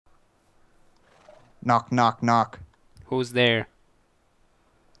Knock, knock, knock. Who's there?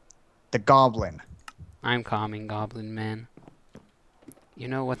 The goblin. I'm coming, Goblin Man. You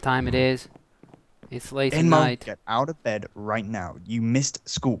know what time it is? It's late at Inmo, night. get out of bed right now. You missed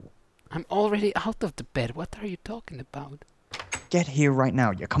school. I'm already out of the bed. What are you talking about? Get here right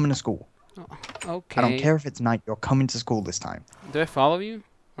now. You're coming to school. Oh, I don't okay. care if it's night. You're coming to school this time. Do I follow you?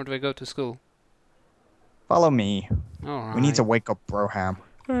 Or do I go to school? Follow me. We need Alright. to wake up Broham.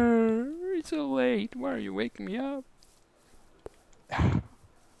 It's so late. Why are you waking me up?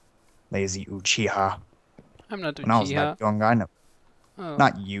 Lazy Uchiha. I'm not When I was Uchiha. that young, I know. Oh.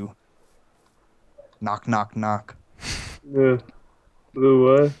 Not you. Knock, knock, knock. The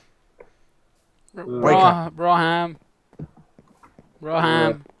what? Wake up. Broham.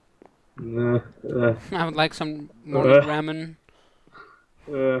 Broham. Uh, I would like some morning ramen.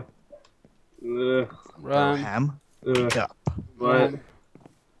 uh, Ram. Broham, wake up. what? Ram.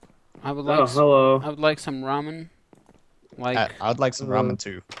 I would like Oh, hello. I would like some ramen. Like I'd like some ramen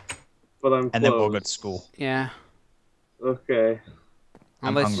too. But I'm And then we'll go closed. to school. yeah. Okay.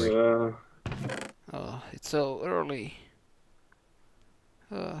 I'm Unless hungry. oh, it's so early.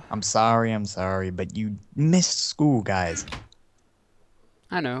 I'm sorry, but you missed school, guys.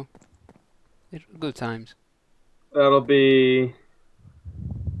 I know. Good times. That'll be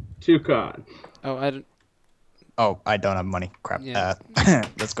 2 con. Oh, I don't. Oh, I don't have money. Crap. Yeah.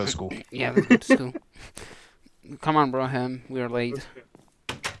 Let's go to school. Yeah, let's go to school. Come on, Broham. We are late.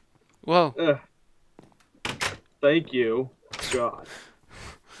 Whoa. Thank you, God.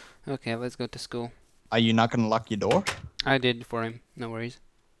 Okay, let's go to school. Are you not gonna lock your door? I did for him. No worries.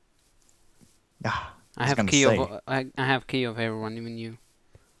 Ah, I was have gonna key say. of I have key of everyone, even you.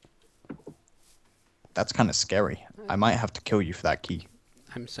 That's kind of scary. I might have to kill you for that key.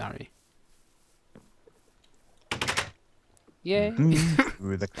 I'm sorry. Yay.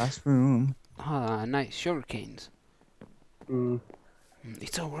 Through the classroom. Ah, nice sugarcanes. Mm.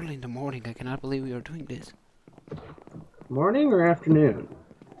 It's so early in the morning. I cannot believe we are doing this. Morning or afternoon?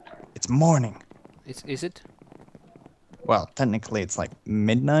 It's morning. Is it? Well, technically it's like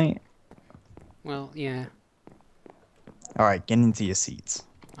midnight. Well, yeah. Alright, get into your seats.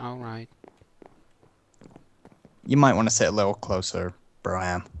 All right. You might want to sit a little closer,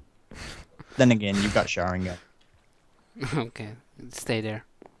 Broham. Then again, you've got Sharingan. Okay. Stay there.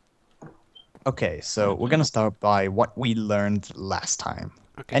 Okay, so we're gonna start by what we learned last time.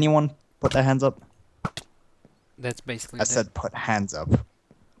 Okay. Anyone put their hands up? That's basically I that. said put hands up.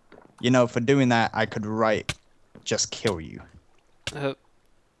 You know, for doing that, I could write, just kill you.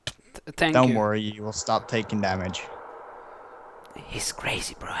 Thank Don't you. worry, you will stop taking damage. He's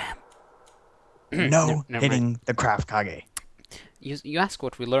crazy, Broham. No Never hitting mind. the Craft Kage. You asked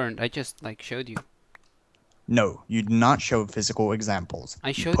what we learned. I just like showed you. No, you do not show physical examples. I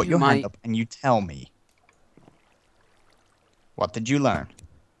You showed put you your hand my- up and you tell me. What did you learn?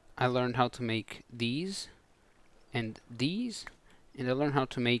 I learned how to make these, and these, and I learned how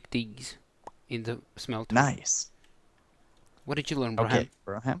to make these in the smelter. Nice. What did you learn, Broham? Okay,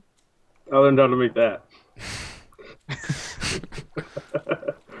 Broham. I learned how to make that.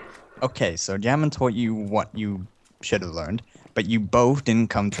 Okay, so Jammin taught you what you should have learned, but you both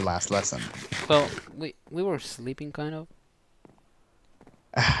didn't come to last lesson. Well, we were sleeping kind of.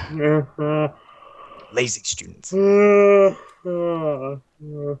 Lazy students.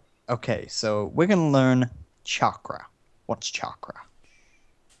 Okay, so we're gonna learn chakra. What's chakra?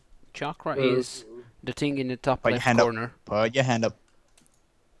 Chakra is the thing in the top Put your left hand corner. up. Put your hand up.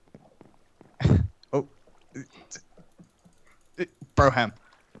 Oh. Broham.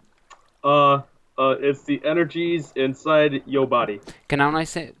 It's the energies inside your body. Can I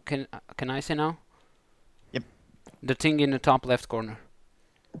say? Can I say now? Yep. The thing in the top left corner.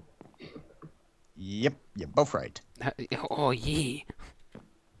 Yep, you're both right. Oh yeah.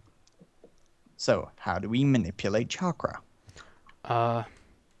 So, how do we manipulate chakra?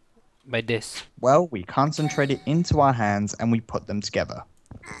 By this. Well, we concentrate it into our hands and we put them together.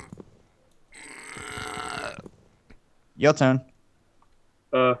 Your turn.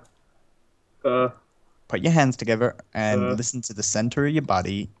 Put your hands together and listen to the center of your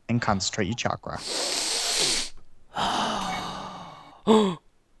body and concentrate your chakra.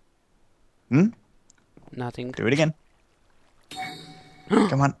 Nothing. Do it again.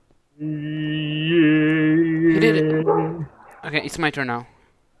 Come on. You did it. Okay, it's my turn now.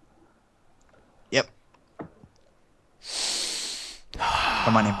 Yep.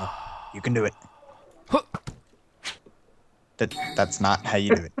 Come on, Emma. You can do it. That's not how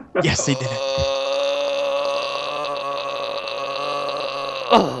you do it. Yes, he did it.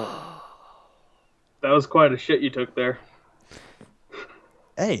 That was quite a shit you took there.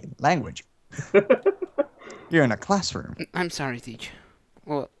 Hey, language. You're in a classroom. I'm sorry, teacher.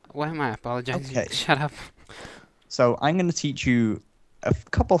 Well, why am I apologizing? Okay. Shut up. So I'm going to teach you a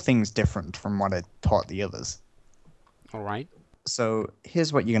couple things different from what I taught the others. All right. So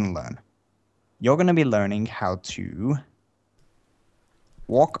here's what you're going to learn. You're going to be learning how to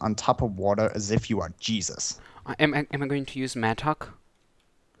walk on top of water as if you are Jesus. Am I going to use Mattock?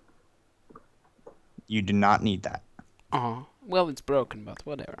 You do not need that. Oh, well, it's broken, but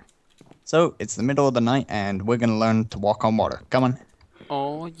whatever. So it's the middle of the night and we're going to learn to walk on water. Come on.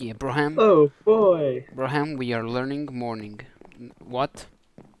 Oh, yeah, Broham. Oh boy. Broham, we are learning morning. What?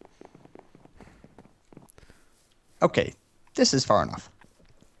 Okay, this is far enough.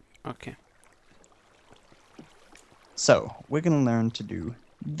 Okay. So we're going to learn to do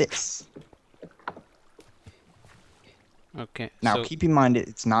this. Okay. Now, so keep in mind,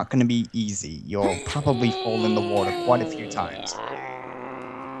 it's not going to be easy. You'll probably fall in the water quite a few times.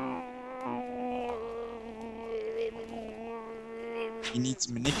 You need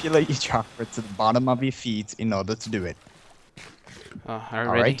to manipulate your chakra to the bottom of your feet in order to do it. are you All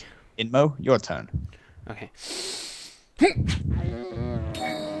ready? right, Inmo, your turn. Okay.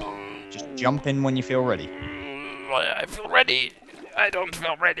 Just jump in when you feel ready. I feel ready. I don't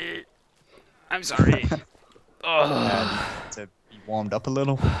feel ready. I'm sorry. To be warmed up a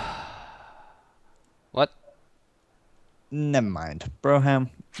little. What? Never mind. Broham,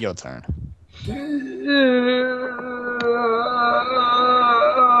 your turn.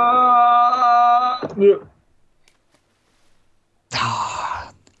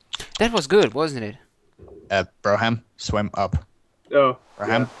 That was good, wasn't it? Broham, swim up. Oh.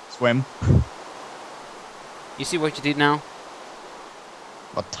 Broham, swim. You see what you did now?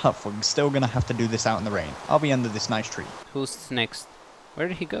 But tough, we're still gonna have to do this out in the rain. I'll be under this nice tree. Who's next? Where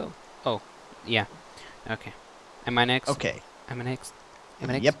did he go? Oh, yeah. Okay. Am I next? Okay. Am I next? Am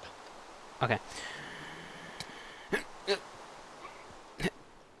I next? Yep. Okay.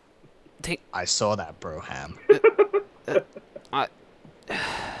 I saw that, Broham.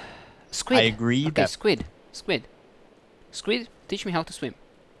 Squid. I agree Okay, that... squid. Squid. Squid, teach me how to swim.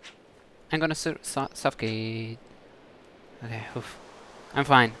 I'm gonna suffocate. Okay, oof. I'm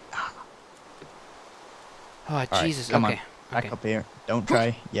fine. Oh, right, Jesus, come okay. on. Back Okay. up here. Don't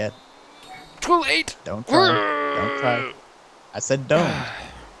try yet. Too late! Don't try. Don't try. I said don't.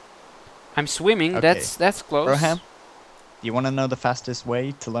 I'm swimming, Okay. that's close. Broham, do you want to know the fastest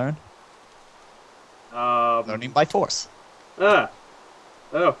way to learn? Learning by force. Oh.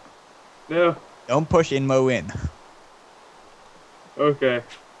 No. Don't push Inmo in. Okay.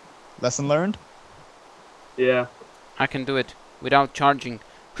 Lesson learned? Yeah. I can do it without charging.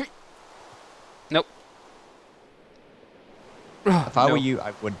 Nope. If I No. were you,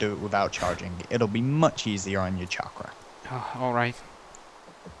 I would do it without charging. It'll be much easier on your chakra. Oh, alright.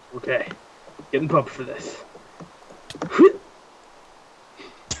 Okay. Getting pumped for this.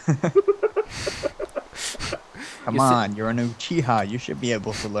 Come You on, you're an Uchiha. You should be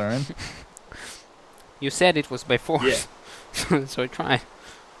able to learn. You said it was by force. Yeah. So I tried.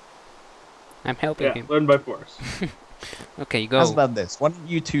 I'm helping Yeah, him. learn by force. Okay, How's go. about this? Why don't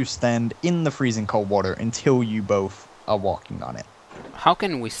you two stand in the freezing cold water until you both are walking on it? How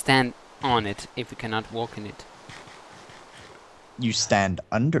can we stand on it if we cannot walk in it? You stand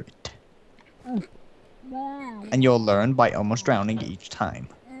under it. And you'll learn by almost drowning each time.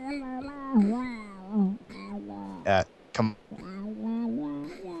 Come.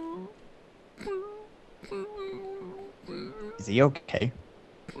 Is he okay?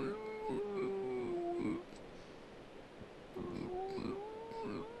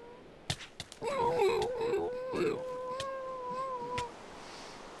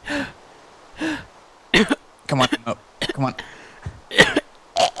 Come on, oh, come on.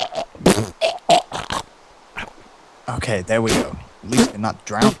 Okay, there we go. At least you're not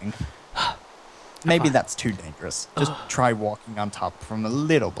drowning. Maybe that's too dangerous. Just try walking on top from a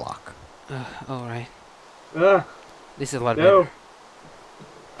little block. Alright. Ah. This is a lot No.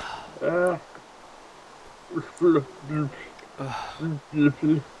 better.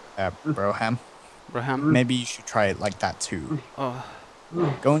 Broham, Broham. maybe you should try it like that too. Oh.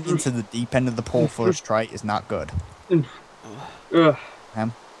 Going into the deep end of the pool first try is not good.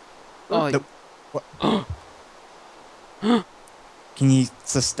 Ham? Oh. Nope. What? Can you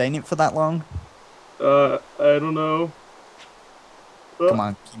sustain it for that long? I don't know. Come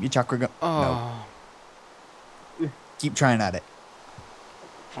on, keep your chakra going. Oh. No, keep trying at it.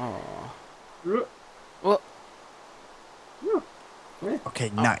 Oh. Well. Okay,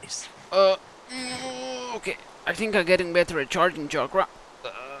 nice. Okay. I think I'm getting better at charging chakra.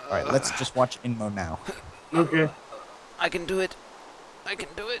 Alright, let's just watch Inmo now. Okay. I can do it. I can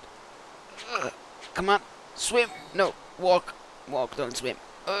do it. Come on. Swim! No, walk. Walk, don't swim.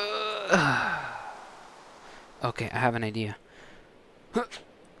 Okay, I have an idea.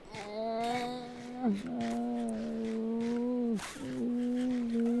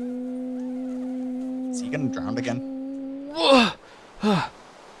 Is he gonna drown again?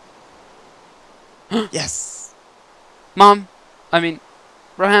 Yes! Mom! I mean,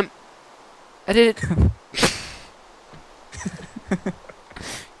 Braham! I did it!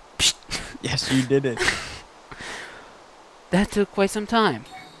 Yes, you did it. That took quite some time.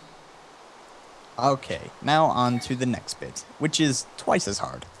 Okay, now on to the next bit, which is twice as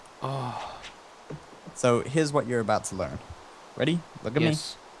hard. Oh, So here's what you're about to learn. Ready? Look at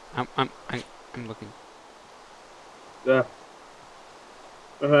yes. I'm looking.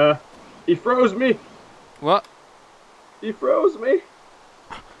 He froze me. What? He froze me.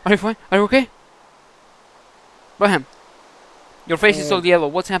 Are you fine? Are you okay? Braham, your face is all yellow.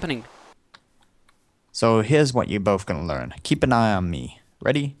 What's happening? me. So here's what you're both gonna learn. Keep an eye on me.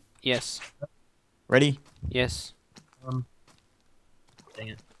 Ready? Yes. Ready? Yes. Dang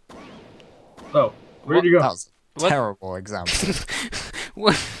it. Oh, where'd you That go? was a What? terrible example.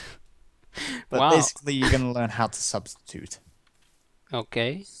 What? But Wow. basically, you're gonna learn how to substitute.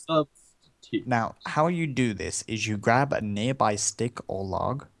 Okay. Substitute. Now, how you do this is you grab a nearby stick or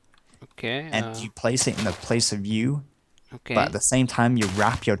log, Okay. and you place it in the place of you, Okay. but at the same time, you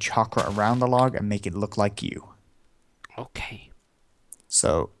wrap your chakra around the log and make it look like you. Okay.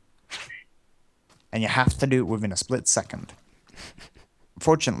 So, and you have to do it within a split second.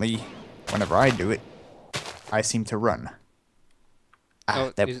 Unfortunately, whenever I do it, I seem to run.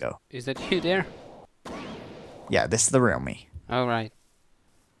 Ah, there we go. Is that you there? Yeah, this is the real me. All right.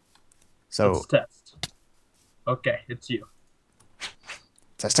 So, Let's test. Okay, it's you.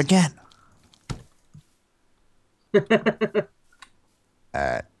 test again.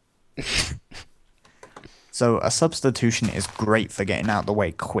 So, a substitution is great for getting out of the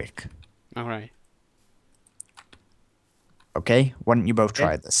way quick. All right. Okay? Why don't you both try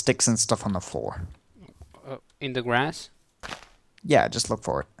Okay. it? The sticks and stuff on the floor. In the grass. Yeah, just look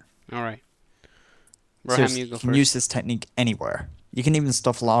for it. All right. Braham, Seriously, you go you can first. use this technique anywhere. You can even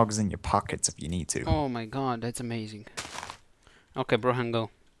stuff logs in your pockets if you need to. Oh my God, that's amazing. Okay, Braham, go.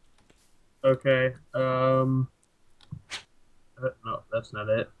 Okay. No, that's not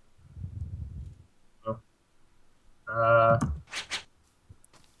it. Oh.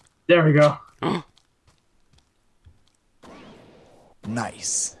 There we go.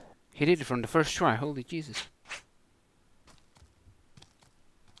 Nice. He did it from the first try. Holy Jesus.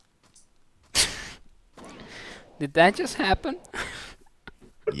 Did that just happen?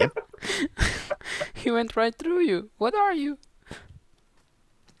 Yep. He went right through you. What are you?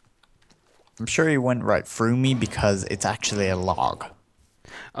 I'm sure he went right through me because it's actually a log.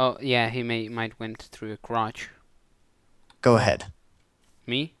 Oh yeah, he might went through a crotch. Go ahead.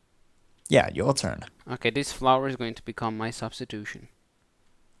 Me? Yeah, your turn. Okay, this flower is going to become my substitution.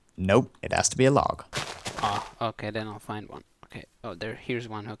 Nope, it has to be a log. Ah, okay, then I'll find one. Okay. Oh, there. Here's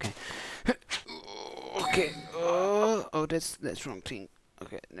one. Okay. Okay. Oh, that's wrong thing.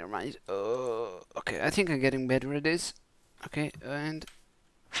 Okay, never mind. Okay, I think I'm getting better at this. Okay, and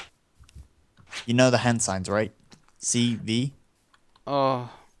You know the hand signs, right? C, V? oh,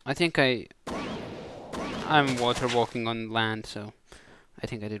 I think I'm water walking on land, so I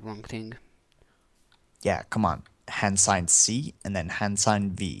think I did wrong thing. Yeah, come on. Hand sign C and then hand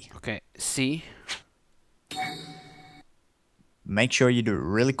sign V. Okay, C. Make sure you do it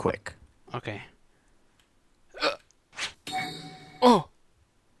really quick. Okay. Oh,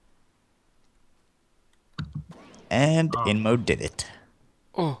 And Inmo did it.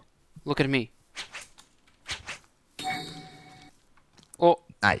 oh, look at me. Oh,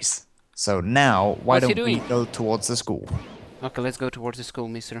 Nice. So now, why What's he don't we doing? go towards the school? okay, let's go towards the school,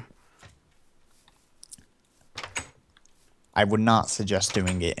 mister. I would not suggest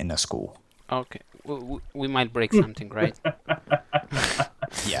doing it in a school. Okay, we might break something, right?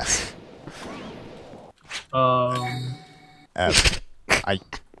 Yes.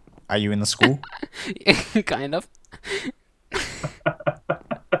 Are you in the school? Kind of.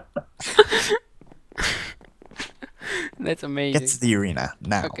 That's amazing. Get to the arena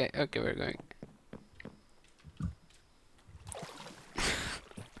now. Okay, we're going.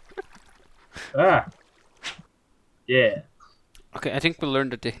 Ah. Yeah. Okay, I think we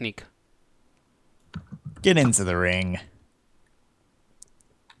learned the technique. Get into the ring.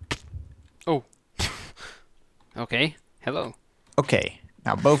 Oh. Okay, hello. Okay,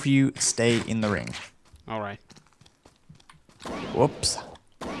 now both of you stay in the ring. Alright. Whoops.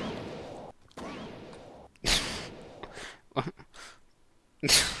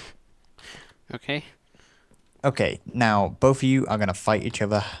 Okay. Okay, now both of you are gonna fight each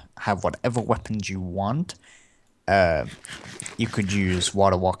other. Have whatever weapons you want. You could use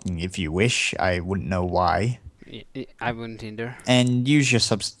water walking if you wish. I wouldn't know why. I wouldn't either. And use your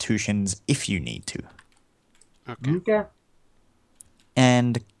substitutions if you need to. Okay. Okay.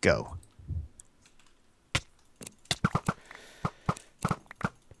 And go.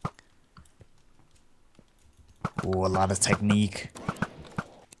 Ooh, a lot of technique.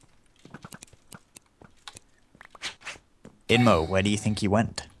 Inmo, where do you think he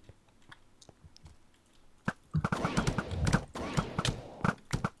went?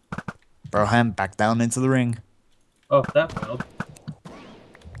 Broham, back down into the ring. Oh, that failed.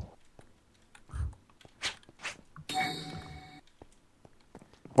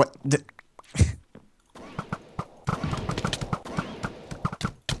 What?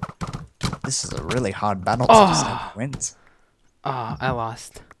 This is a really hard battle to decide who wins. Oh, I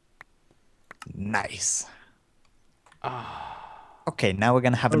lost. Nice. Okay, now we're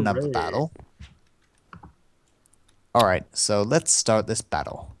gonna have another Hooray. battle. Alright, so let's start this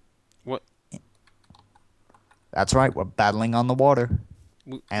battle. What? That's right, we're battling on the water.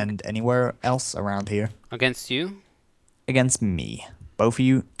 W- And anywhere else around here. Against you? Against me. Both of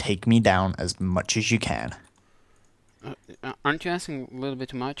you, take me down as much as you can. Aren't you asking a little bit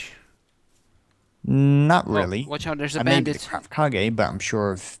too much? Not Oh, really. watch out, there's a I may be the bandit. Krav Kage, but I'm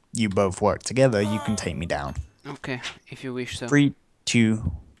sure if you both work together, you can take me down. Okay, if you wish so. 3,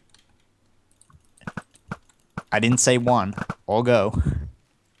 2... I didn't say 1. All go.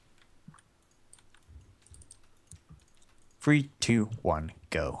 3, 2, 1,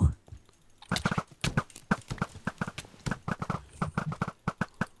 go.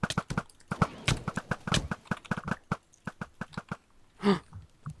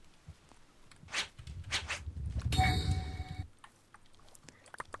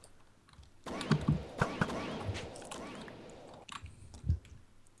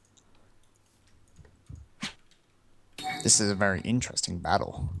 This is a very interesting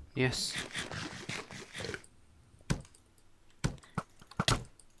battle. Yes.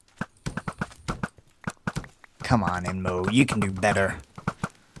 Come on, Inmo, you can do better.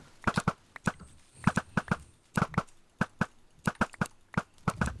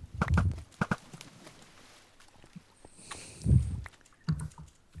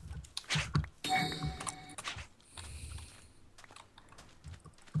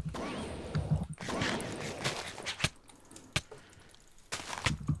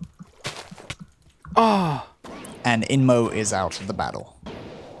 Oh, And Inmo is out of the battle.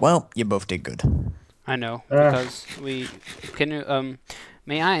 Well, you both did good. I know, because we... Can you,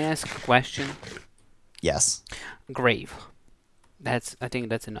 may I ask a question? Yes. Grave. I think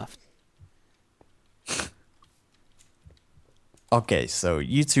that's enough. Okay, so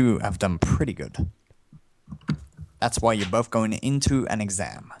you two have done pretty good. That's why you're both going into an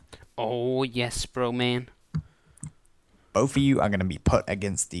exam. Oh, yes, bro, man. Both of you are going to be put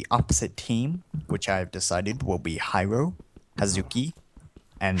against the opposite team, which I have decided will be Hiro, Hazuki,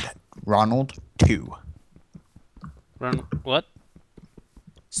 and Ronald 2. What?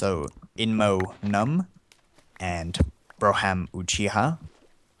 So, Inmo Num and Broham Uchiha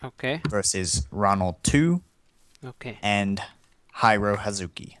Okay, versus Ronald 2 okay. and Hiro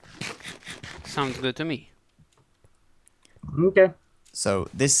Hazuki. Sounds good to me. Okay. So,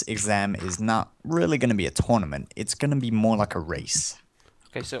 this exam is not really going to be a tournament. It's going to be more like a race.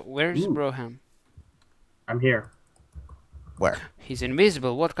 Okay, so where's Ooh. Broham? I'm here. Where? He's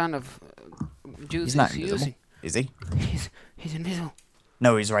invisible. What kind of juice He's not is he invisible. using? Is he? He's invisible.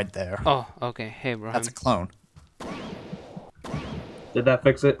 No, he's right there. Oh, okay. Hey, Broham. That's a clone. Did that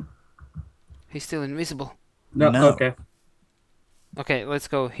fix it? He's still invisible. No. No. Okay. Okay, let's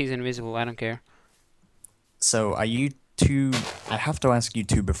go. He's invisible. I don't care. So, are you two... I have to ask you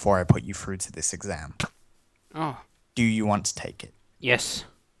two before I put you through to this exam. Oh, Do you want to take it? yes.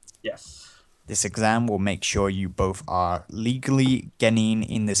 Yes. This exam will make sure you both are legally Genin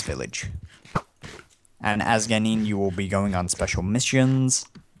in this village. And as Genin, you will be going on special missions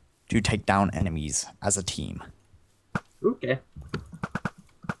to take down enemies as a team. Okay.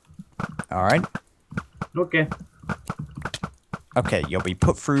 Alright? Okay. Okay, you'll be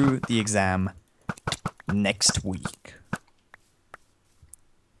put through the exam next week.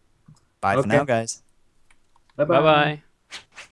 Bye for Okay. now, guys. Bye-bye. Bye-bye.